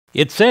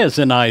It says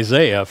in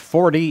Isaiah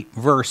 40,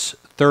 verse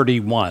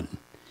 31,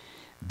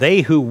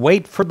 "They who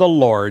wait for the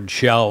Lord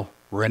shall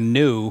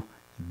renew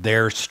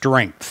their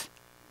strength."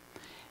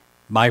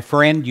 My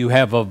friend, you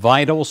have a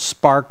vital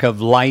spark of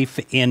life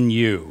in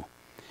you.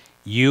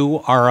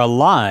 You are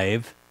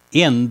alive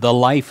in the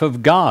life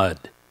of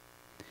God.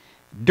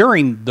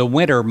 During the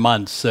winter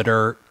months that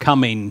are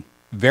coming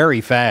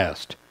very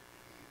fast,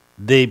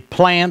 the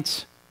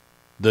plants,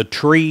 the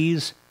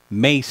trees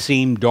may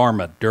seem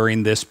dormant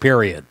during this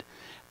period.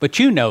 But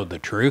you know the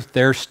truth,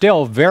 they're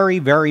still very,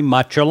 very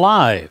much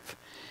alive.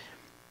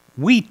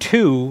 We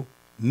too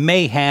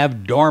may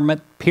have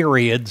dormant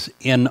periods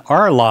in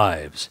our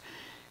lives,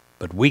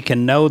 but we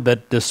can know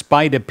that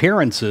despite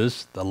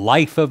appearances, the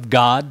life of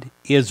God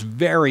is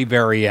very,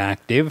 very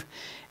active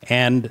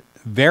and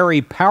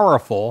very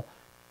powerful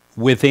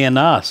within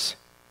us.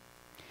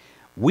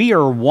 We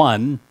are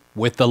one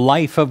with the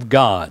life of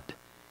God,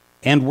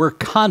 and we're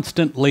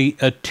constantly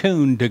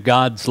attuned to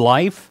God's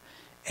life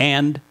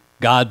and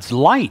God's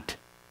light.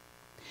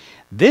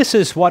 This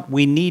is what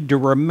we need to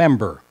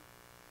remember.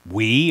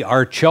 We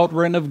are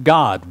children of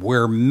God.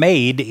 We're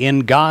made in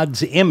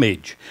God's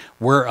image.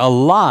 We're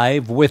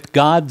alive with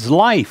God's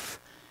life.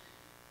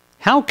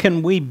 How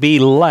can we be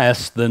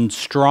less than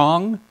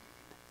strong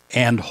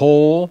and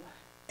whole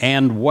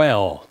and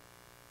well?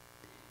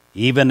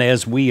 Even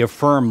as we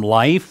affirm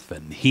life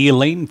and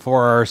healing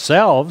for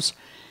ourselves,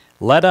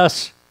 let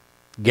us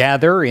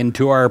gather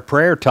into our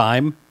prayer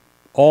time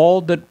all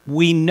that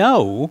we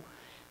know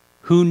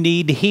who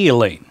need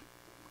healing.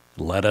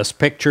 Let us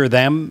picture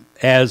them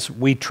as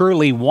we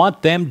truly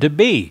want them to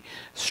be,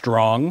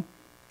 strong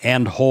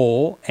and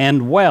whole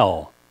and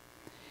well.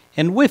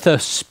 And with a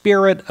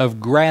spirit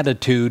of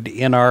gratitude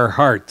in our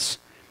hearts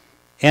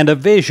and a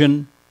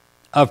vision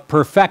of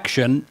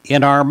perfection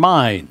in our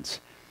minds,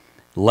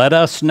 let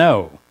us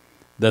know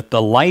that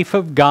the life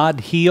of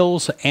God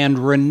heals and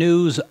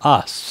renews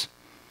us,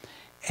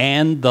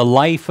 and the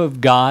life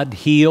of God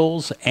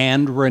heals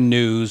and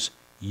renews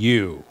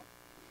you.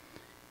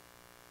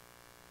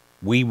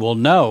 We will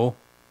know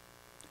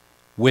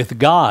with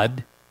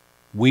God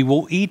we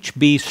will each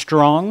be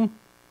strong,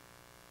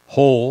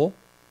 whole,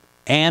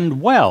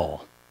 and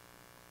well.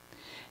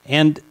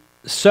 And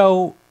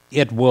so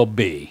it will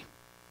be.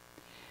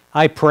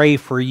 I pray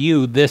for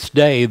you this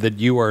day that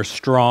you are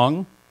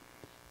strong,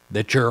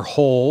 that you're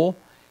whole,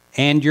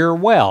 and you're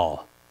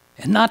well.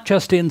 And not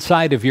just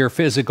inside of your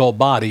physical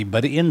body,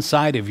 but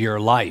inside of your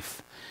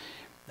life.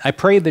 I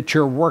pray that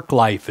your work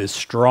life is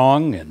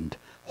strong and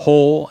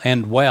whole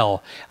and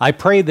well. I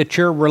pray that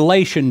your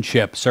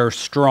relationships are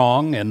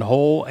strong and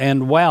whole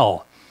and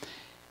well.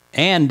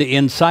 And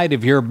inside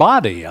of your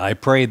body, I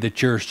pray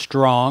that you're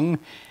strong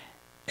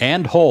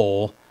and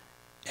whole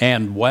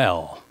and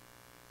well.